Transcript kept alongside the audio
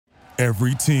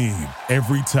Every team,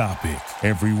 every topic,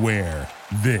 everywhere.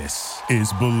 This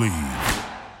is Believe.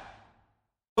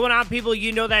 What's going on, people?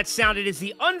 You know that sound. It is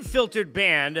the Unfiltered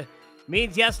Band.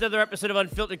 Means yes, another episode of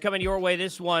Unfiltered coming your way.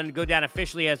 This one go down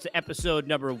officially as episode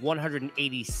number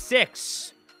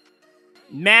 186.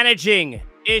 Managing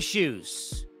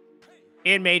issues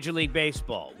in Major League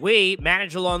Baseball. We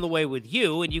manage along the way with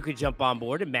you, and you can jump on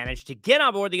board and manage to get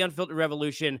on board the Unfiltered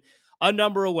Revolution a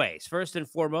number of ways. First and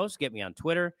foremost, get me on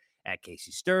Twitter at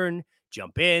Casey Stern.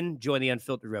 Jump in, join the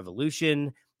Unfiltered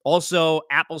Revolution. Also,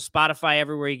 Apple, Spotify,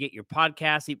 everywhere you get your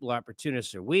podcasts. Equal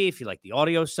opportunists are we. If you like the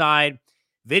audio side,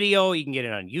 video, you can get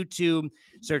it on YouTube.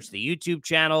 Search the YouTube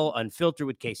channel, Unfiltered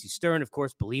with Casey Stern. Of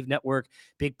course, Believe Network,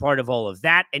 big part of all of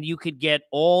that. And you could get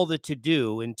all the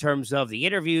to-do in terms of the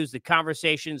interviews, the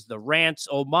conversations, the rants,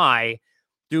 oh my,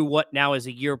 through what now is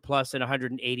a year plus and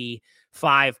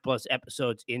 185 plus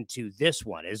episodes into this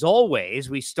one. As always,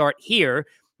 we start here.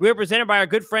 We're presented by our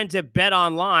good friends at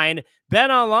BetOnline.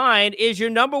 BetOnline is your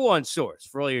number one source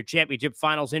for all your championship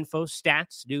finals info,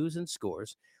 stats, news, and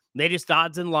scores. Latest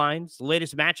odds and lines, the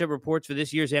latest matchup reports for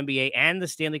this year's NBA and the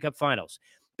Stanley Cup Finals.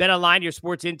 BetOnline, your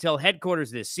sports intel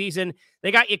headquarters this season. They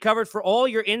got you covered for all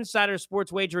your insider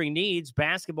sports wagering needs,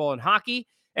 basketball and hockey,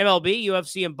 MLB,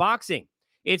 UFC, and boxing.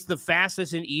 It's the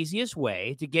fastest and easiest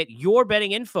way to get your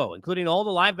betting info, including all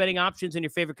the live betting options in your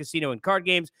favorite casino and card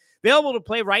games, available to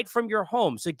play right from your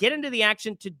home. So get into the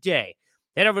action today.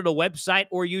 Head over to the website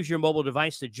or use your mobile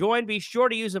device to join. Be sure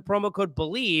to use the promo code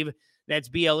BELIEVE, that's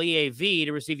BLEAV,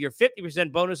 to receive your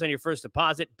 50% bonus on your first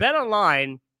deposit. Bet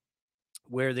online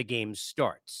where the game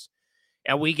starts.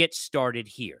 And we get started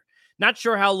here. Not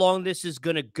sure how long this is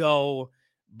going to go,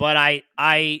 but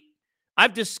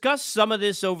I've discussed some of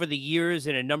this over the years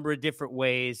in a number of different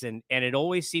ways, and it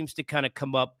always seems to kind of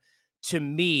come up to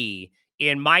me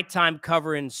in my time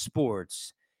covering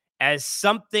sports as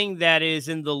something that is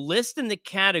in the list in the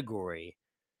category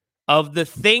of the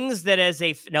things that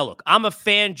now look, I'm a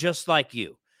fan just like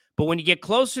you, but when you get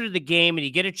closer to the game and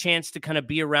you get a chance to kind of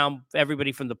be around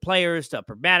everybody from the players to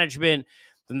upper management,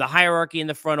 from the hierarchy in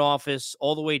the front office,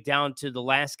 all the way down to the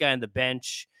last guy on the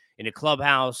bench, in a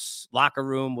clubhouse, locker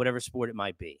room, whatever sport it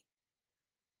might be.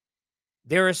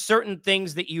 There are certain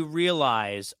things that you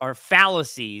realize are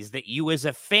fallacies that you as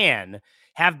a fan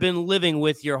have been living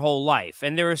with your whole life.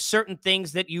 And there are certain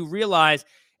things that you realize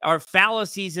are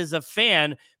fallacies as a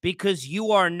fan because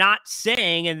you are not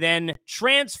saying and then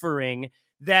transferring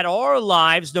that our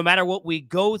lives, no matter what we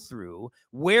go through,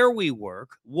 where we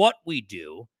work, what we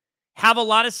do, have a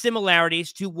lot of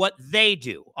similarities to what they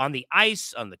do on the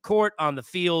ice, on the court, on the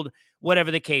field, whatever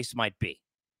the case might be.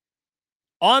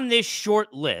 On this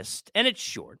short list, and it's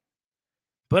short,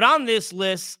 but on this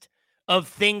list of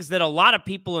things that a lot of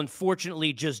people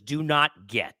unfortunately just do not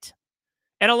get,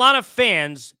 and a lot of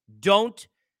fans don't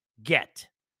get,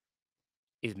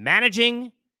 is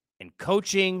managing and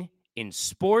coaching in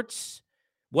sports,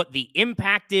 what the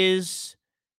impact is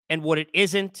and what it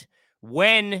isn't,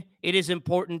 when it is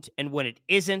important and when it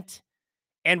isn't,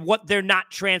 and what they're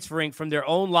not transferring from their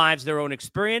own lives, their own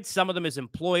experience, some of them as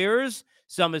employers,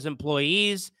 some as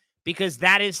employees, because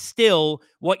that is still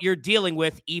what you're dealing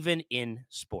with even in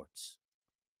sports.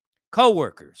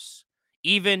 Coworkers,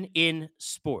 even in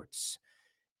sports.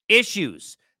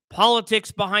 Issues,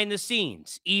 politics behind the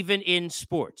scenes, even in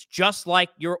sports, just like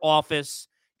your office,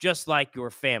 just like your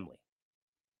family.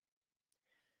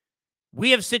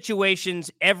 We have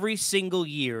situations every single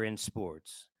year in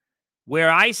sports where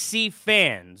I see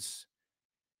fans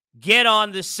get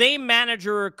on the same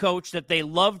manager or coach that they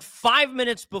loved 5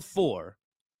 minutes before,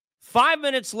 5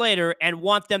 minutes later, and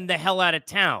want them the hell out of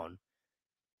town.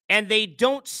 And they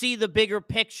don't see the bigger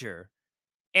picture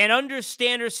and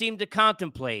understand or seem to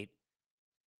contemplate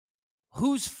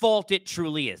whose fault it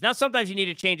truly is. Now, sometimes you need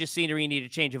to change a scenery, you need to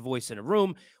change a voice in a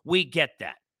room. We get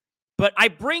that. But I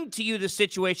bring to you the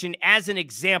situation as an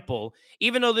example,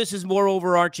 even though this is more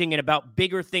overarching and about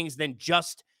bigger things than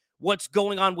just what's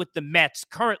going on with the Mets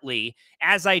currently,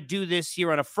 as I do this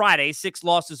here on a Friday, 6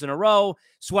 losses in a row,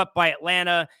 swept by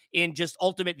Atlanta in just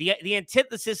ultimate, the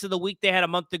antithesis of the week they had a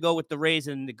month ago with the Rays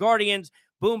and the Guardians,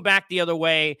 boom, back the other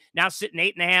way, now sitting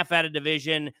 8.5 out of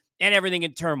division, and everything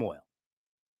in turmoil.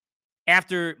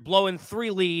 After blowing 3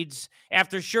 leads,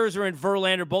 after Scherzer and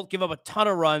Verlander both give up a ton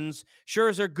of runs,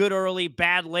 Scherzer good early,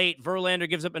 bad late, Verlander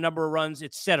gives up a number of runs,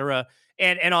 etc.,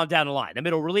 and on down the line. The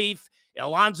middle relief,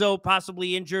 Alonso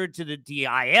possibly injured to the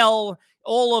DIL,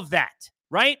 all of that,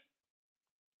 right?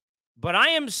 But I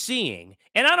am seeing,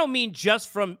 and I don't mean just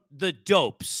from the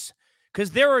dopes, because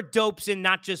there are dopes in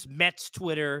not just Mets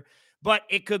Twitter, but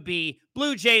it could be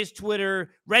Blue Jays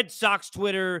Twitter, Red Sox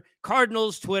Twitter,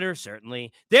 Cardinals Twitter,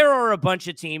 certainly. There are a bunch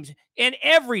of teams. In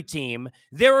every team,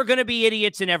 there are going to be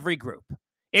idiots in every group.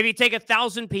 If you take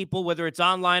 1,000 people, whether it's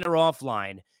online or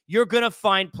offline, you're going to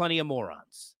find plenty of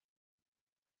morons.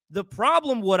 The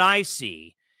problem, what I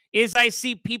see, is I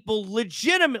see people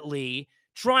legitimately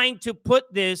trying to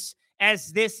put this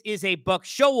as this is a Buck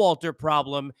Showalter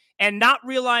problem and not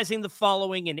realizing the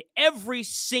following: in every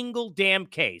single damn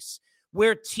case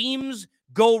where teams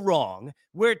go wrong,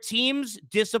 where teams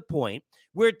disappoint,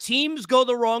 where teams go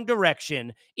the wrong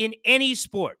direction in any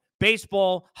sport,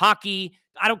 baseball, hockey,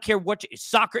 I don't care what,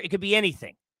 soccer, it could be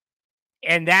anything.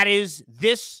 And that is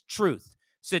this truth.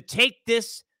 So take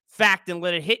this fact and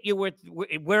let it hit you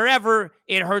wherever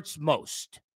it hurts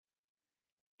most.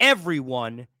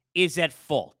 Everyone is at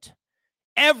fault.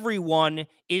 Everyone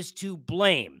is to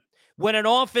blame. When an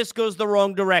office goes the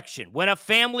wrong direction, when a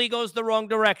family goes the wrong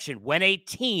direction, when a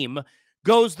team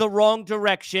goes the wrong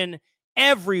direction,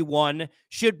 everyone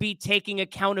should be taking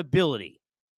accountability.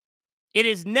 It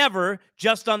is never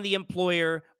just on the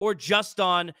employer or just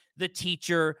on the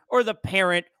teacher or the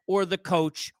parent or the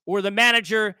coach or the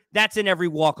manager. That's in every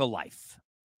walk of life.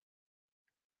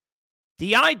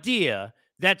 The idea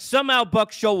that somehow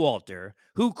Buck Showalter,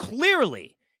 who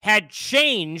clearly had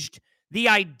changed the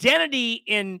identity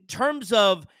in terms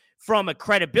of from a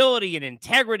credibility and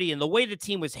integrity and the way the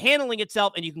team was handling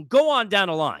itself, and you can go on down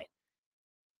the line,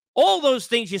 all those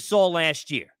things you saw last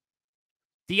year.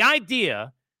 The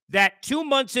idea that 2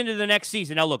 months into the next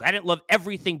season, now look, I didn't love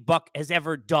everything Buck has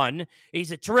ever done.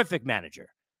 He's a terrific manager.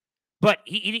 But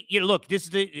look,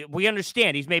 we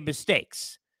understand he's made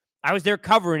mistakes. I was there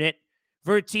covering it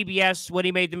for TBS when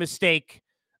he made the mistake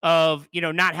of,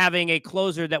 not having a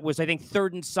closer that was, I think,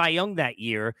 third in Cy Young that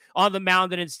year on the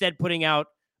mound and instead putting out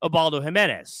Ubaldo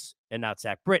Jimenez and not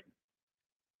Zach Britton.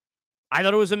 I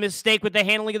thought it was a mistake with the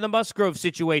handling of the Musgrove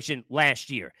situation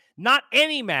last year. Not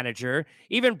any manager,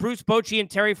 even Bruce Bochy and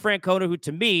Terry Francona, who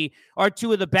to me are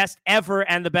two of the best ever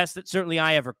and the best that certainly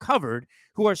I ever covered,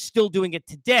 who are still doing it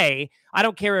today. I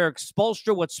don't care, Eric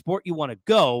Spoelstra, what sport you want to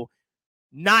go.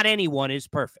 Not anyone is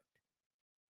perfect.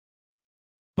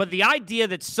 But the idea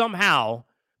that somehow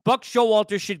Buck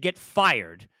Showalter should get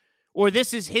fired or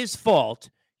this is his fault,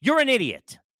 you're an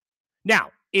idiot.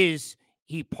 Now, is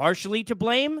he partially to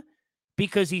blame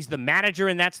because he's the manager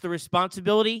and that's the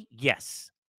responsibility?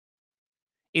 Yes.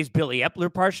 Is Billy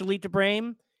Epler partially to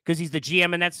blame because he's the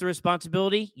GM and that's the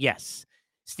responsibility? Yes.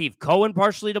 Steve Cohen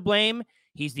partially to blame?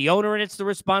 He's the owner and it's the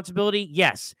responsibility?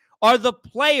 Yes. Are the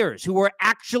players who are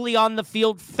actually on the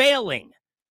field failing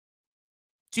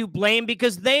to blame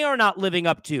because they are not living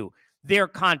up to their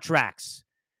contracts,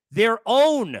 their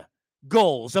own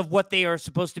goals of what they are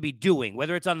supposed to be doing,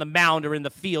 whether it's on the mound or in the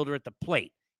field or at the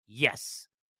plate? Yes.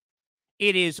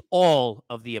 It is all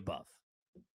of the above.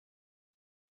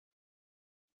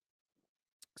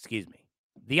 Excuse me.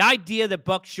 The idea that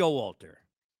Buck Showalter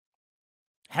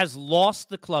has lost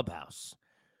the clubhouse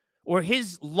or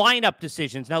his lineup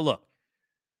decisions. Now, look,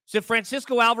 should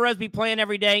Francisco Alvarez be playing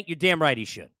every day? You're damn right he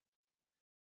should.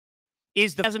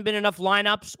 Hasn't been enough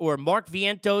lineups, or Mark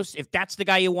Vientos, if that's the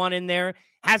guy you want in there,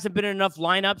 hasn't been enough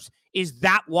lineups? Is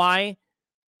that why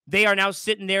they are now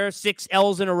sitting there 6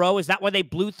 L's in a row? Is that why they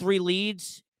blew 3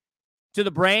 leads to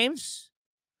the Braves?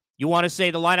 You want to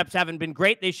say the lineups haven't been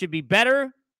great, they should be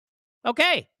better?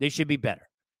 Okay, they should be better.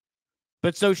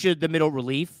 But so should the middle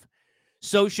relief.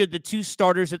 So should the 2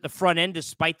 starters at the front end,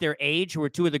 despite their age, who are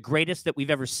 2 of the greatest that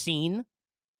we've ever seen.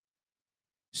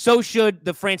 So should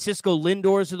the Francisco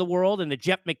Lindors of the world and the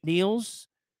Jeff McNeils.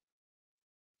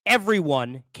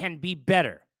 Everyone can be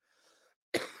better.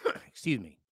 Excuse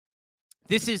me.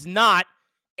 This is not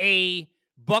a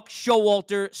Buck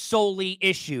Showalter solely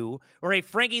issue or a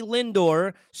Frankie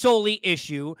Lindor solely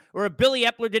issue or a Billy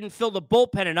Epler didn't fill the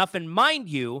bullpen enough. And mind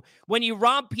you, when you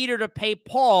rob Peter to pay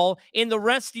Paul in the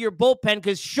rest of your bullpen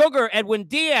because Sugar Edwin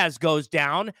Diaz goes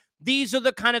down, these are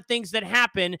the kind of things that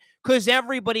happen because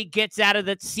everybody gets out of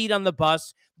that seat on the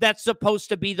bus that's supposed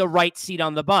to be the right seat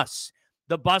on the bus.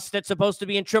 The bus that's supposed to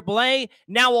be in AAA,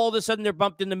 now all of a sudden they're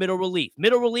bumped in the middle relief.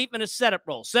 Middle relief and a setup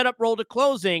role. Setup role to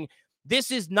closing. This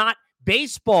is not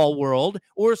baseball world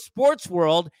or sports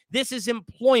world. This is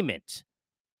employment.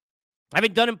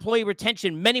 Having done employee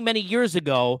retention many, many years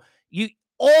ago, you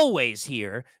always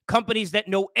hear companies that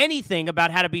know anything about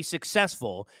how to be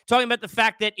successful talking about the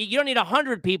fact that you don't need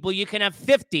 100 people, you can have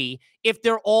 50 if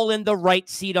they're all in the right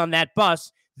seat on that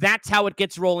bus. That's how it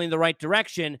gets rolling the right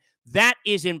direction. That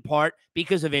is in part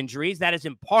because of injuries. That is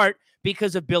in part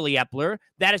because of Billy Epler.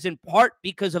 That is in part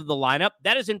because of the lineup.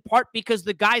 That is in part because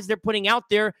the guys they're putting out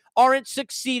there aren't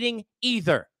succeeding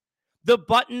either. the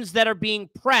buttons that are being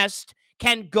pressed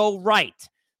can go right.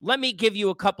 Let me give you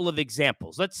a couple of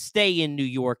examples. Let's stay in New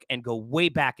York and go way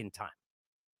back in time.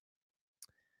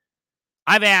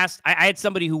 I had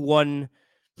somebody who won,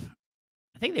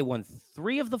 I think they won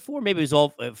 3 of the 4, maybe it was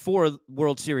all 4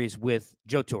 World Series with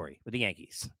Joe Torre, with the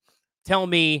Yankees. Tell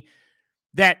me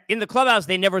that in the clubhouse,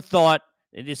 they never thought,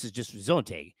 and this is just his own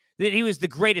take, that he was the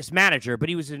greatest manager, but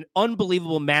he was an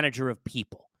unbelievable manager of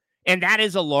people. And that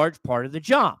is a large part of the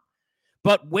job.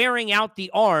 But wearing out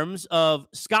the arms of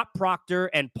Scott Proctor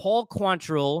and Paul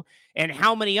Quantrill and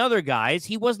how many other guys,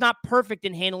 he was not perfect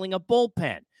in handling a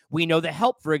bullpen. We know the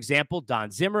help, for example,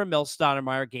 Don Zimmer and Mel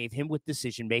Stoudemire gave him with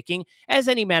decision-making, as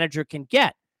any manager can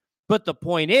get. But the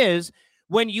point is,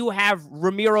 when you have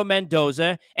Ramiro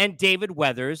Mendoza and David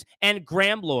Weathers and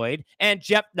Graham Lloyd and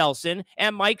Jeff Nelson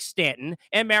and Mike Stanton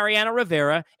and Mariano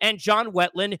Rivera and John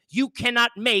Wetland, you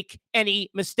cannot make any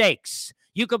mistakes.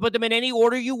 You can put them in any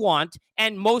order you want,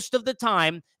 and most of the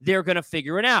time, they're going to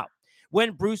figure it out.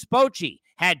 When Bruce Bochy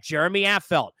had Jeremy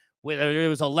Affeldt, whether it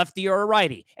was a lefty or a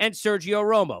righty, and Sergio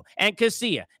Romo, and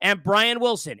Casilla, and Brian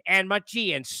Wilson, and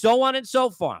Machi, and so on and so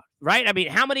forth, right? I mean,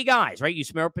 how many guys, right?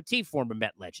 Yusmeiro Petit, former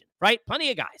Met legend, right? Plenty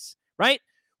of guys, right?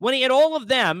 When he had all of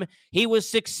them, he was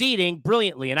succeeding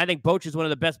brilliantly, and I think Boch is one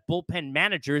of the best bullpen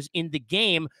managers in the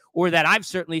game, or that I've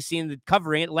certainly seen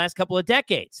covering it the last couple of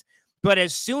decades. But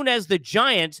as soon as the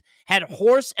Giants had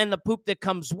horse and the poop that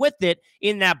comes with it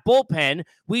in that bullpen,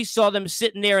 we saw them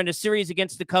sitting there in a series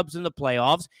against the Cubs in the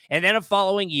playoffs. And then a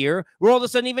following year, where all of a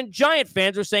sudden even Giant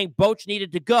fans are saying Boch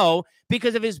needed to go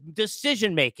because of his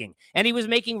decision-making. And he was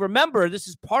making, remember, this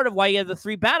is part of why he had the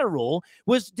 3-batter rule,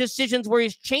 was decisions where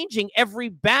he's changing. Every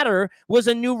batter was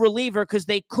a new reliever because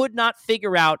they could not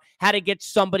figure out how to get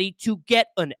somebody to get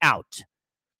an out.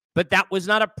 But that was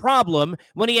not a problem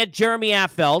when he had Jeremy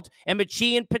Affeldt and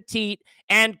Machi and Petit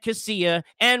and Casilla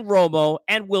and Romo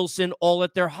and Wilson all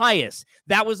at their highest.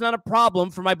 That was not a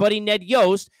problem for my buddy Ned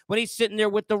Yost when he's sitting there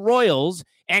with the Royals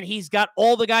and he's got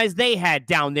all the guys they had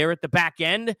down there at the back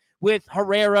end with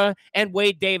Herrera and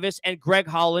Wade Davis and Greg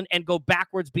Holland, and go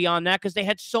backwards beyond that because they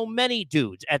had so many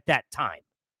dudes at that time.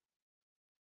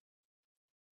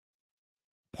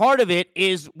 Part of it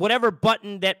is whatever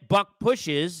button that Buck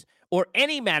pushes, or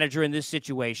any manager in this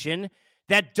situation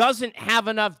that doesn't have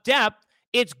enough depth,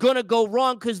 it's going to go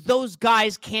wrong because those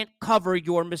guys can't cover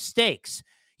your mistakes.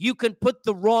 You can put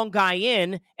the wrong guy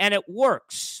in, and it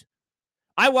works.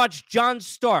 I watched John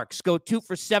Starks go 2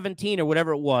 for 17 or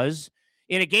whatever it was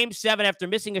in a Game 7 after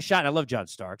missing a shot. And I love John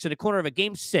Starks. In the corner of a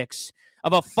Game 6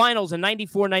 of a finals in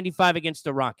 94-95 against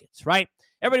the Rockets, right?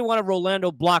 Everybody wanted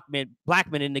Rolando Blackman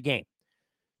in the game.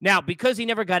 Now, because he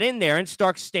never got in there and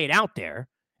Starks stayed out there,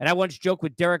 and I once joked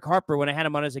with Derek Harper when I had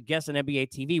him on as a guest on NBA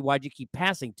TV, why'd you keep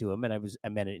passing to him? And I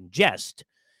meant it in jest.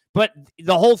 But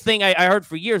the whole thing I heard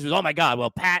for years was, oh, my God,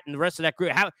 well, Pat and the rest of that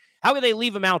group, how could they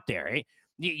leave him out there? Eh?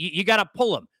 You got to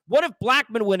pull him. What if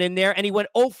Blackman went in there and he went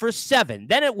 0 for 7?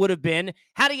 Then it would have been,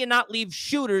 how do you not leave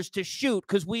shooters to shoot?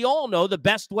 Because we all know the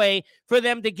best way for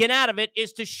them to get out of it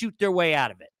is to shoot their way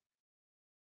out of it.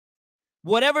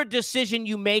 Whatever decision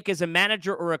you make as a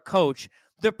manager or a coach,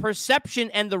 the perception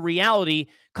and the reality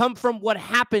come from what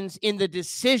happens in the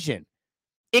decision.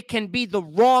 It can be the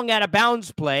wrong out of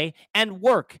bounds play and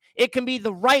work. It can be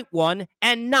the right one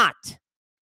and not.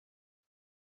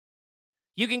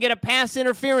 You can get a pass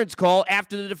interference call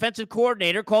after the defensive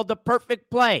coordinator called the perfect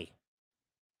play.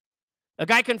 A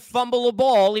guy can fumble a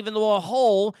ball even though a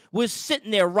hole was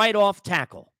sitting there right off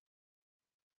tackle.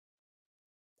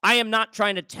 I am not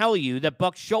trying to tell you that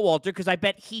Buck Showalter, because I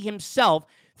bet he himself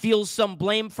feels some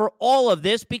blame for all of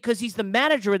this because he's the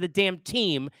manager of the damn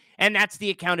team, and that's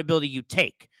the accountability you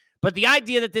take. But the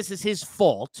idea that this is his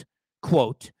fault,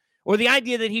 quote, or the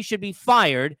idea that he should be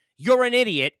fired, you're an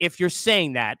idiot if you're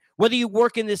saying that. Whether you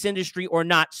work in this industry or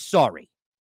not, sorry.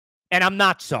 And I'm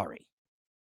not sorry.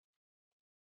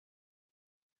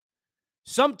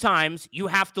 Sometimes you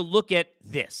have to look at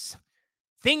this.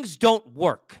 Things don't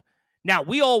work. Now,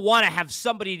 we all want to have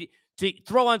somebody to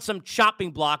throw on some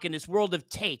chopping block in this world of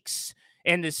takes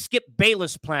and the Skip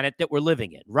Bayless planet that we're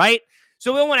living in, right?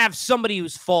 So we don't want to have somebody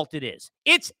whose fault it is.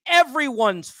 It's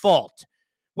everyone's fault.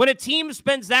 When a team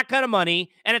spends that kind of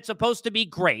money and it's supposed to be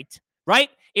great, right?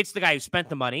 It's the guy who spent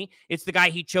the money. It's the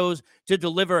guy he chose to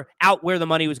deliver out where the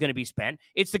money was going to be spent.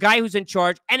 It's the guy who's in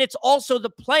charge. And it's also the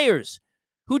players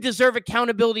who deserve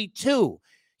accountability too.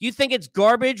 You think it's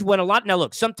garbage when now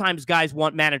look, sometimes guys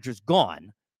want managers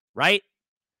gone, right?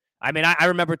 I mean, I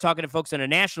remember talking to folks on a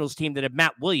Nationals team that had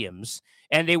Matt Williams,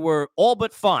 and they were all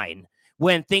but fine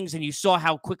when and you saw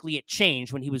how quickly it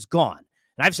changed when he was gone.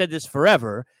 And I've said this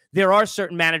forever, there are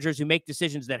certain managers who make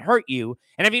decisions that hurt you.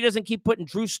 And if he doesn't keep putting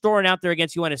Drew Storen out there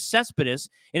against Yoenis Cespedes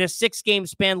in a 6-game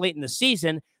span late in the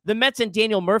season, the Mets and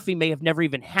Daniel Murphy may have never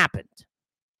even happened.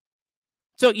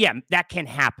 So, yeah, that can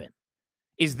happen.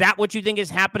 Is that what you think is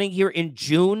happening here in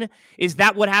June? Is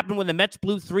that what happened when the Mets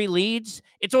blew 3 leads?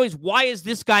 It's always, why is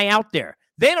this guy out there?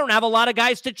 They don't have a lot of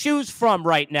guys to choose from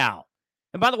right now.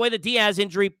 And by the way, the Diaz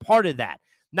injury, part of that.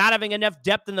 Not having enough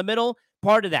depth in the middle,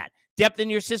 part of that. Depth in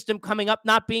your system coming up,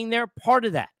 not being there, part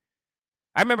of that.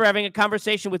 I remember having a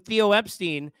conversation with Theo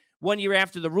Epstein 1 year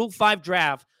after the Rule 5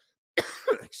 draft,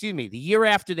 the year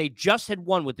after they just had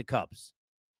won with the Cubs.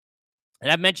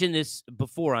 And I've mentioned this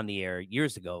before on the air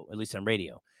years ago, at least on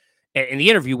radio. And the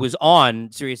interview was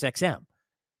on Sirius XM.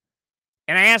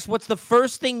 And I asked, what's the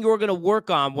first thing you're going to work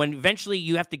on when eventually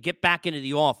you have to get back into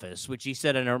the office, which he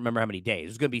said, I don't remember how many days. It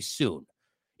was going to be soon,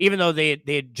 even though they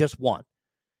had just won.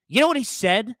 You know what he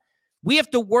said? We have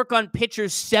to work on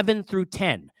pitchers 7 through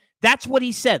 10. That's what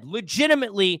he said.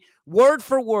 Legitimately, word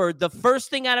for word, the first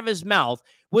thing out of his mouth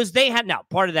was they had, now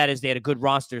part of that is they had a good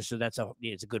roster, so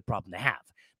it's a good problem to have.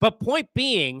 But point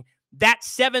being, that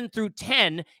 7 through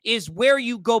 10 is where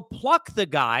you go pluck the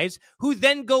guys who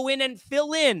then go in and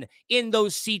fill in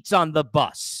those seats on the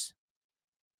bus.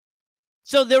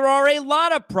 So there are a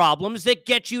lot of problems that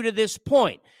get you to this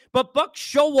point. But Buck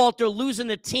Showalter losing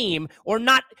the team, or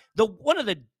not, one of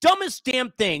the dumbest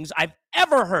damn things I've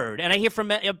ever heard, and I hear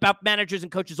about managers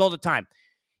and coaches all the time,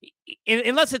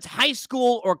 unless it's high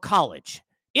school or college,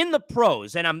 in the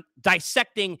pros, and I'm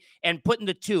dissecting and putting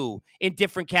the two in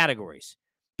different categories.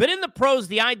 But in the pros,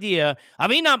 the idea of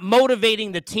me not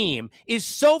motivating the team is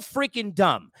so freaking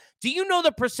dumb. Do you know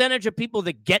the percentage of people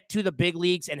that get to the big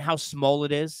leagues and how small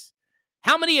it is?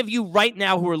 How many of you right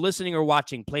now who are listening or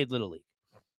watching played Little League?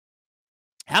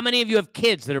 How many of you have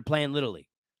kids that are playing Little League?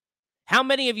 How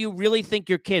many of you really think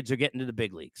your kids are getting to the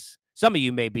big leagues? Some of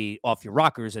you may be off your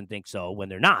rockers and think so when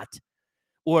they're not,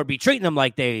 or be treating them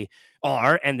like they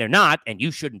are and they're not, and you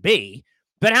shouldn't be.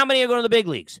 But how many are going to the big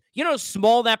leagues? You know how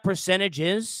small that percentage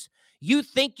is? You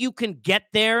think you can get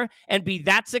there and be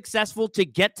that successful to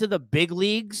get to the big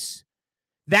leagues?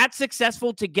 That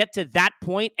successful to get to that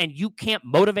point, and you can't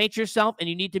motivate yourself and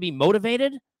you need to be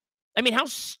motivated? I mean, how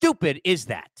stupid is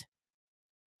that?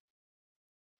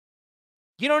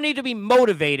 You don't need to be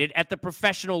motivated at the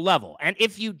professional level. And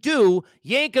if you do,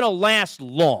 you ain't going to last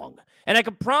long. And I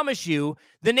can promise you,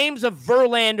 the names of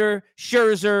Verlander,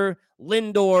 Scherzer,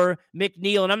 Lindor,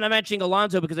 McNeil, and I'm not mentioning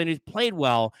Alonso because I know he's played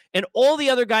well, and all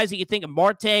the other guys that you think of,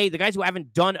 Marte, the guys who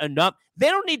haven't done enough, they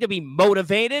don't need to be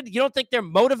motivated. You don't think they're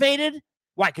motivated?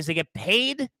 Why? Because they get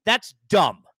paid? That's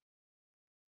dumb.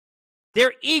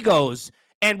 Their egos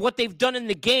and what they've done in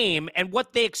the game and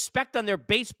what they expect on their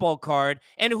baseball card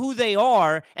and who they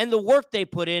are and the work they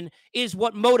put in is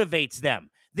what motivates them.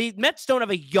 The Mets don't have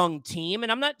a young team,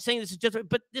 and I'm not saying this is just,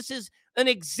 but this is an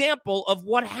example of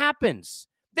what happens.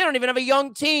 They don't even have a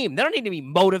young team. They don't need to be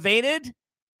motivated.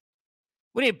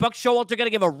 What do you, Buck Showalter going to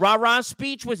give a rah-rah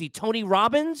speech? Was he Tony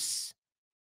Robbins?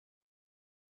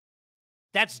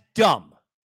 That's dumb.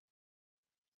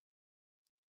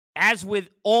 As with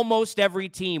almost every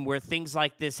team where things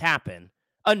like this happen,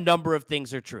 a number of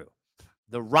things are true.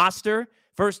 The roster,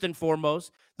 first and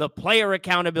foremost. The player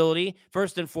accountability,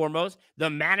 first and foremost. The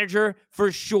manager,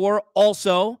 for sure,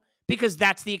 also, because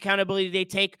that's the accountability they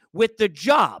take with the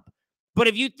job. But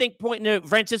if you think pointing to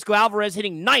Francisco Alvarez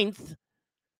hitting 9th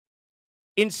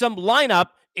in some lineup,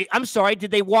 I'm sorry,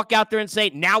 did they walk out there and say,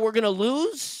 now we're going to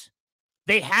lose?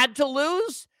 They had to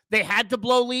lose? They had to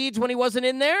blow leads when he wasn't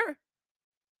in there?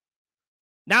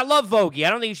 Now, I love Vogie. I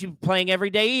don't think he should be playing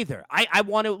every day either. I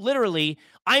want to literally,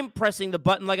 I'm pressing the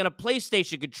button like on a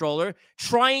PlayStation controller,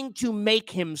 trying to make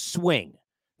him swing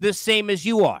the same as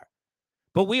you are.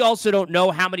 But we also don't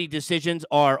know how many decisions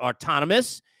are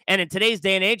autonomous. And in today's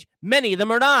day and age, many of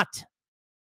them are not.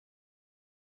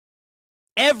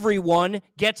 Everyone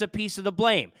gets a piece of the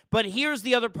blame. But here's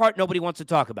the other part nobody wants to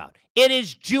talk about. It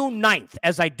is June 9th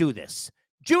as I do this.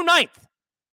 June 9th.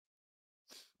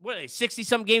 What are they,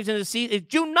 60-some games into the season? It's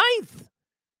June 9th.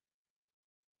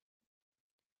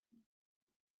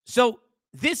 So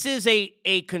this is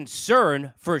a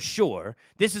concern for sure.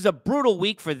 This is a brutal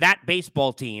week for that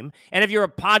baseball team. And if you're a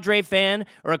Padre fan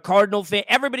or a Cardinal fan,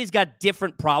 everybody's got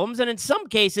different problems. And in some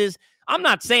cases, I'm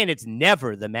not saying it's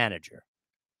never the manager.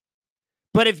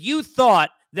 But if you thought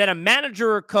that a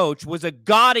manager or coach was a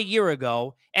god a year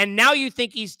ago, and now you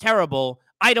think he's terrible,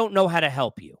 I don't know how to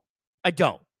help you. I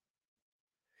don't.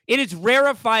 It is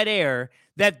rarefied air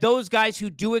that those guys who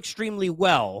do extremely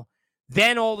well,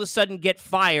 then all of a sudden get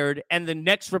fired and the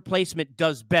next replacement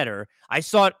does better. I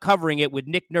saw it covering it with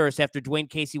Nick Nurse after Dwayne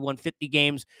Casey won 50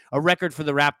 games, a record for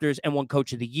the Raptors, and won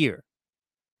Coach of the Year.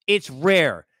 It's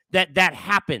rare that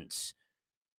happens.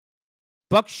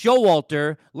 Buck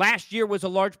Showalter last year was a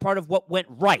large part of what went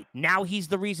right. Now he's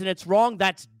the reason it's wrong.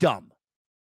 That's dumb.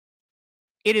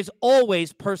 It is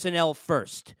always personnel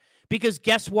first. Because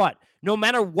guess what? No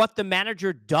matter what the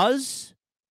manager does,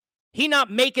 he's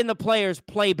not making the players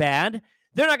play bad.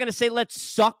 They're not going to say, let's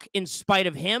suck in spite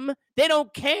of him. They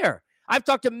don't care. I've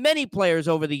talked to many players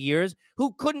over the years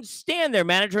who couldn't stand their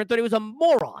manager and thought he was a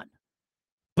moron.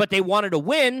 But they wanted to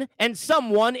win, and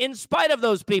some won in spite of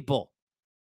those people.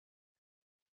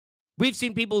 We've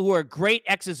seen people who are great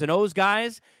X's and O's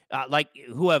guys,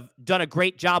 who have done a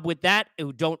great job with that,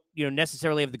 who don't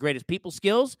necessarily have the greatest people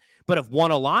skills, but have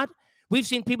won a lot. We've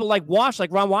seen people like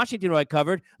Ron Washington, who I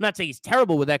covered. I'm not saying he's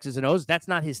terrible with X's and O's. That's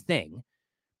not his thing.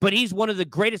 But he's one of the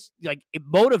greatest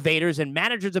motivators and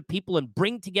managers of people and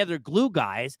bring together glue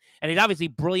guys. And he's obviously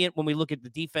brilliant when we look at the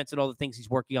defense and all the things he's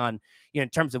working on in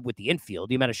terms of with the infield,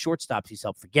 the amount of shortstops he's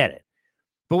helped, forget it.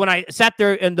 But when I sat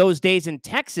there in those days in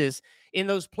Texas, in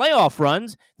those playoff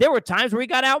runs, there were times where he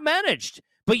got outmanaged.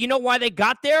 But you know why they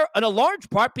got there? In a large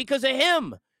part because of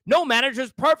him. No manager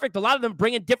is perfect. A lot of them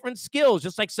bring in different skills,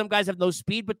 just like some guys have no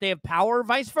speed, but they have power,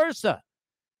 vice versa.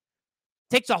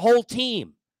 Takes a whole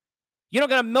team. You're not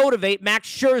going to motivate Max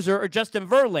Scherzer or Justin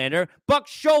Verlander. Buck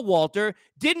Showalter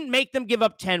didn't make them give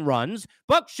up 10 runs.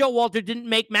 Buck Showalter didn't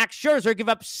make Max Scherzer give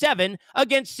up 7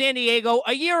 against San Diego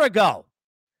a year ago.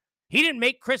 He didn't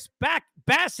make Chris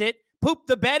Bassett poop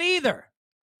the bed either.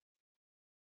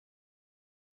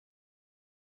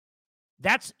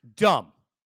 That's dumb.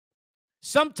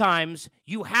 Sometimes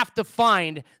you have to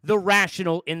find the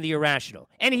rational in the irrational.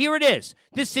 And here it is.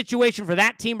 This situation for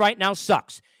that team right now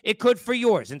sucks. It could for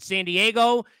yours. In San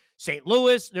Diego, St.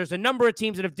 Louis, there's a number of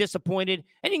teams that have disappointed.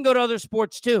 And you can go to other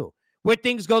sports too, where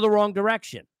things go the wrong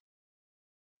direction.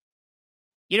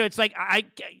 It's like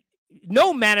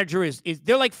no manager is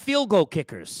they're like field goal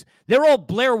kickers. They're all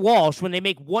Blair Walsh when they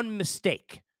make one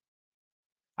mistake.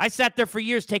 I sat there for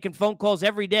years taking phone calls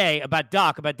every day about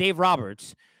Dave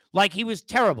Roberts, like he was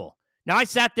terrible. Now, I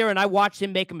sat there and I watched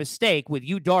him make a mistake with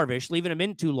Yu Darvish, leaving him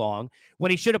in too long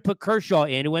when he should have put Kershaw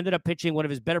in, who ended up pitching one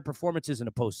of his better performances in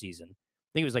the postseason.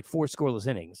 I think it was like 4 scoreless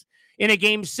innings. In a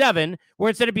Game 7, where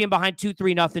instead of being behind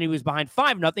 2-3-0, he was behind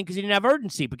 5-0 because he didn't have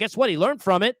urgency. But guess what? He learned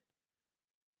from it.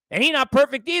 And he's not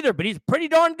perfect either, but he's pretty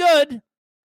darn good.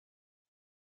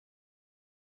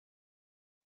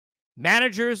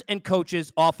 Managers and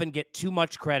coaches often get too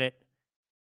much credit,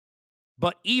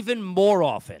 but even more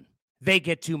often, they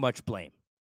get too much blame.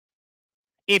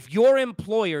 If your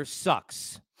employer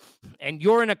sucks and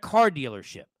you're in a car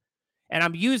dealership, and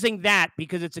I'm using that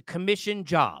because it's a commission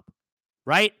job,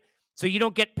 right? So you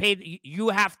don't get paid. You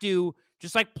have to,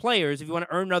 just like players, if you want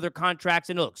to earn other contracts,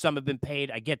 and look, some have been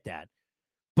paid. I get that.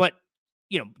 But,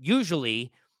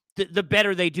 usually the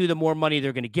better they do, the more money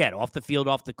they're going to get off the field,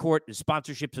 off the court, the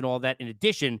sponsorships and all that, in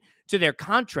addition to their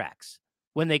contracts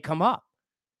when they come up.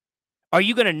 Are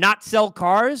you going to not sell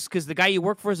cars because the guy you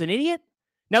work for is an idiot?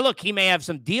 Now, look, he may have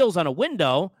some deals on a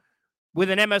window with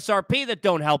an MSRP that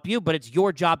don't help you, but it's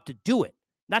your job to do it,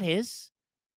 not his.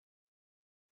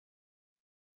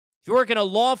 If you work in a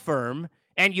law firm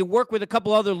and you work with a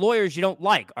couple other lawyers you don't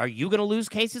like, are you going to lose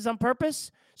cases on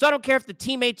purpose? So I don't care if the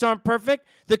teammates aren't perfect,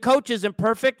 the coach isn't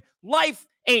perfect, life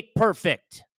ain't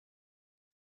perfect.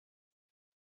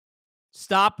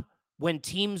 Stop when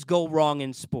teams go wrong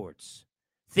in sports,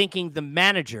 thinking the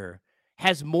manager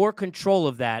has more control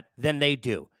of that than they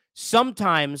do.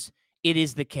 Sometimes it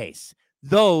is the case.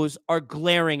 Those are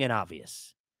glaring and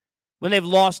obvious. When they've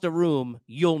lost a room,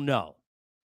 you'll know.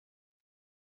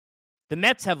 The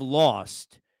Mets have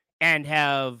lost and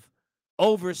have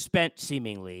overspent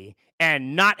seemingly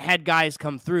and not had guys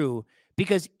come through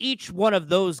because each one of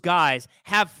those guys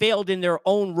have failed in their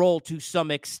own role to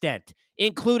some extent,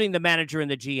 including the manager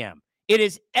and the GM. It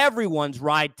is everyone's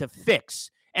ride to fix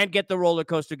and get the roller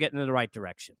coaster getting in the right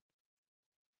direction.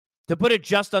 To put it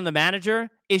just on the manager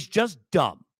is just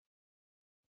dumb.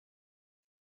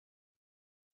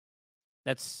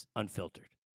 That's Unfiltered.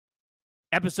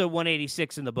 Episode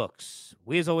 186 in the books.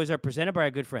 We, as always, are presented by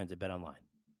our good friends at BetOnline.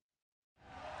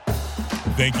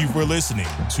 Thank you for listening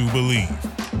to Believe.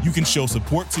 You can show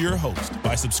support to your host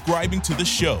by subscribing to the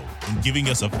show and giving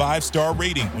us a 5-star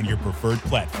rating on your preferred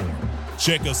platform.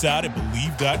 Check us out at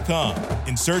Believe.com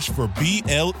and search for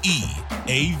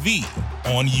BLEAV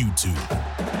on YouTube.